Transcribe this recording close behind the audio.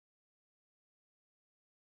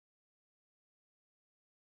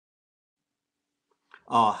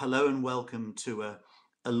Hello and welcome to a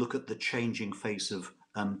look at the changing face of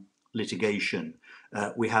litigation.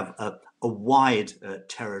 We have a wide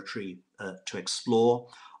territory to explore.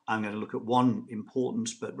 I'm going to look at one important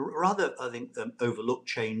but rather, I think, overlooked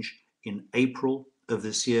change in April of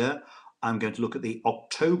this year. I'm going to look at the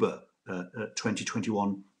October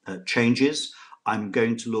 2021 changes. I'm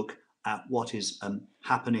going to look at what is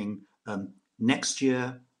happening next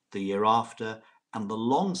year, the year after, and the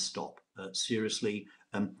long stop, seriously,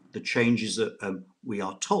 the changes that we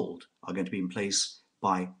are told are going to be in place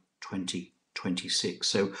by 2026.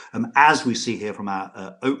 So as we see here from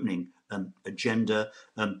our opening agenda,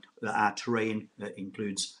 our terrain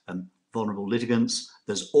includes vulnerable litigants.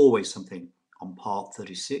 There's always something on Part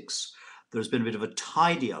 36. There's been a bit of a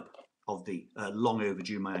tidy up of the long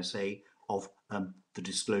overdue, may I say, of the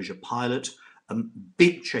disclosure pilot.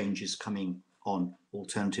 Big changes coming on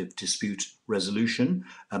alternative dispute resolution.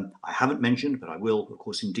 I haven't mentioned, but I will, of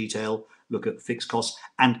course, in detail look at fixed costs,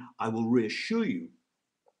 and I will reassure you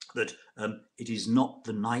that it is not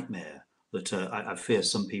the nightmare that I fear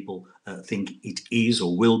some people think it is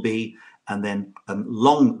or will be. And then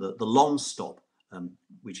the long stop,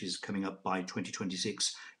 which is coming up by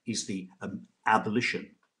 2026, is the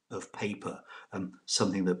abolition of paper,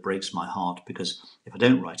 something that breaks my heart, because if I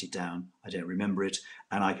don't write it down, I don't remember it,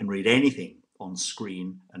 and I can read anything on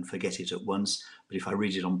screen and forget it at once. But if I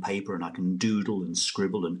read it on paper and I can doodle and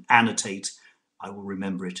scribble and annotate, I will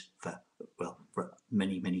remember it for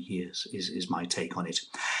many, many years, is my take on it.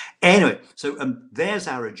 Anyway, so there's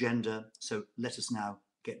our agenda. So let us now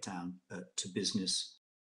get down to business